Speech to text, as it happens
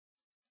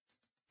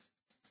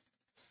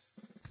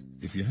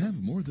If you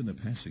have more than a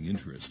passing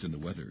interest in the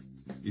weather,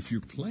 if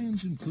your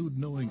plans include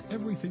knowing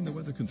everything the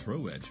weather can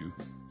throw at you,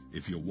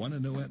 if you want to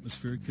know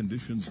atmospheric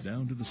conditions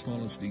down to the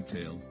smallest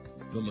detail,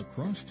 the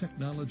Lacrosse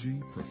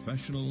Technology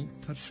Professional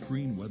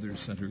Touchscreen Weather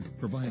Center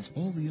provides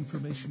all the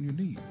information you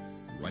need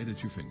right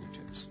at your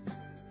fingertips.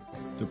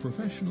 The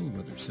Professional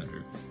Weather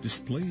Center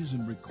displays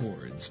and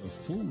records a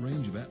full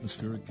range of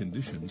atmospheric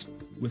conditions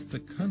with the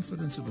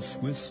confidence of a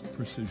Swiss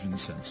precision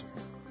sensor.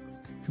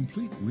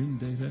 Complete wind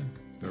data,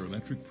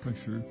 barometric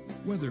pressure,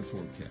 weather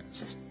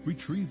forecasts.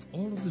 Retrieve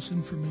all of this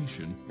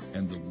information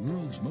and the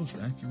world's most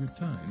accurate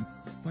time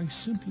by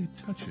simply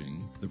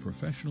touching the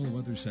Professional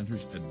Weather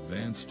Center's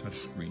advanced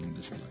touchscreen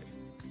display.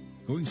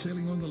 Going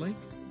sailing on the lake?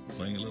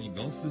 Playing a little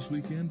golf this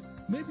weekend?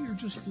 Maybe you're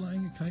just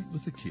flying a kite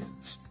with the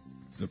kids.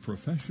 The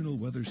Professional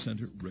Weather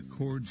Center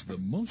records the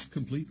most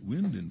complete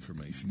wind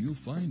information you'll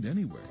find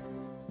anywhere.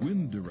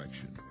 Wind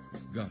direction,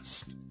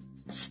 gust,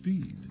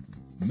 speed,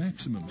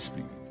 maximum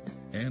speed,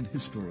 and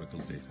historical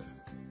data.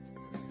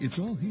 It's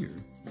all here,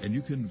 and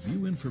you can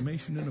view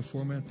information in a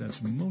format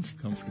that's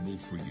most comfortable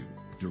for you.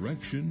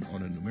 Direction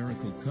on a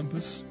numerical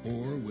compass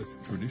or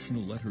with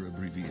traditional letter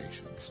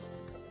abbreviations.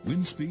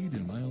 Wind speed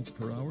in miles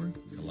per hour,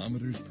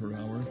 kilometers per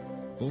hour,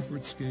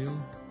 Beaufort Scale,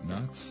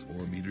 knots,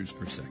 or meters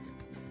per second.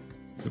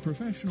 The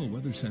Professional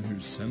Weather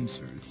Center's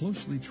sensors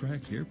closely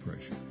track air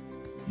pressure.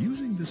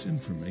 Using this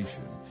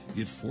information,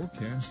 it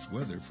forecasts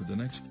weather for the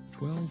next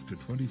 12 to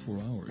 24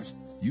 hours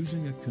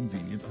using a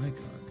convenient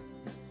icon.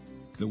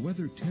 The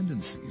Weather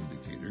Tendency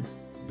Indicator,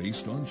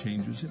 based on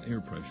changes in air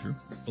pressure,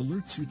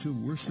 alerts you to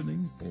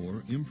worsening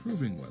or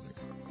improving weather.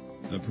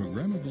 The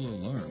programmable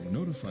alarm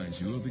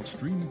notifies you of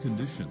extreme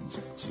conditions,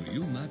 so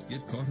you'll not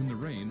get caught in the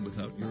rain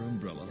without your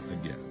umbrella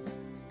again.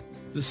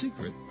 The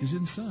secret is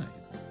inside.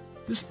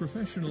 This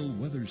Professional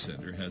Weather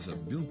Center has a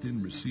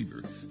built-in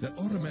receiver that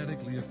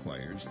automatically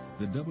acquires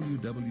the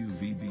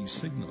WWVB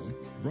signal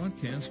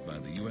broadcast by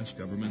the U.S.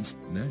 government's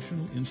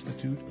National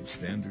Institute of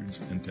Standards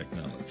and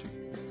Technology.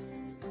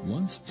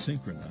 Once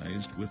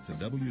synchronized with the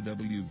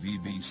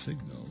WWVB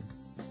signal,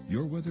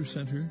 your weather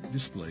center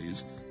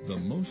displays the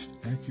most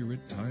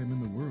accurate time in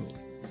the world.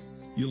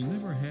 You'll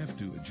never have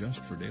to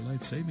adjust for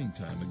daylight saving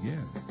time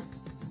again.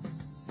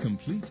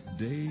 Complete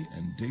day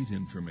and date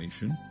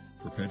information,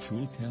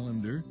 perpetual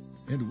calendar,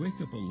 and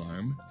wake-up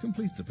alarm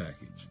complete the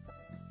package.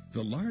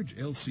 The large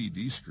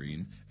LCD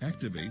screen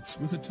activates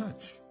with a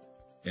touch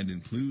and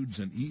includes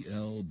an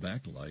EL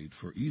backlight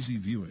for easy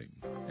viewing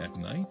at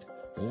night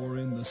or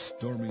in the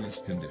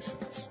stormiest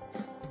conditions.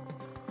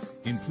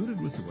 Included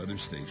with the weather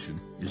station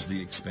is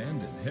the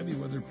expanded Heavy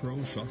Weather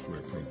Pro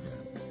software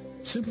program.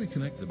 Simply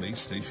connect the base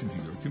station to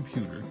your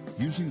computer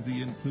using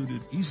the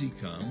included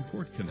EasyCom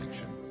port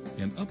connection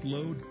and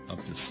upload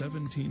up to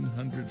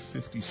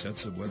 1,750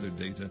 sets of weather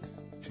data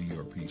to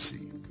your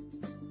PC.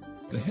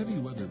 The Heavy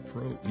Weather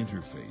Pro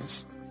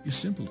interface is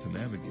simple to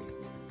navigate.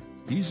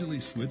 Easily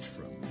switch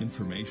from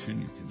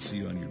information you can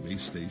see on your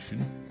base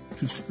station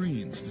to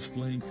screens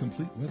displaying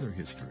complete weather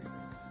history,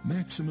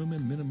 maximum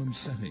and minimum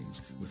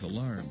settings with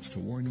alarms to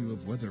warn you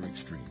of weather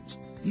extremes,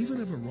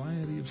 even a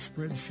variety of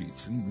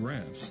spreadsheets and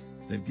graphs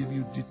that give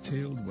you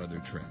detailed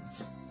weather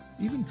trends.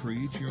 Even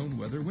create your own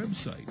weather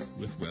website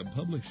with Web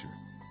Publisher.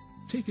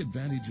 Take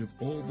advantage of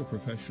all the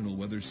Professional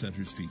Weather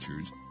Center's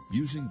features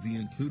using the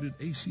included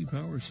AC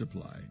power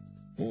supply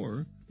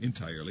or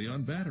entirely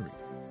on battery.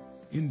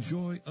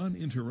 Enjoy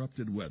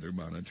uninterrupted weather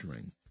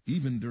monitoring,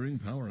 even during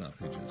power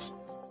outages.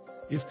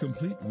 If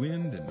complete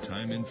wind and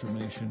time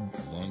information,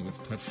 along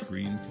with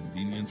touchscreen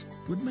convenience,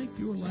 would make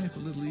your life a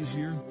little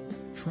easier,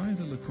 try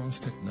the Lacrosse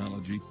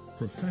Technology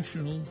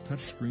Professional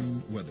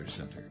Touchscreen Weather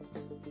Center.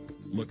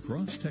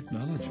 Lacrosse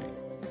Technology.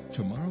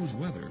 Tomorrow's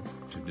weather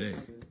today.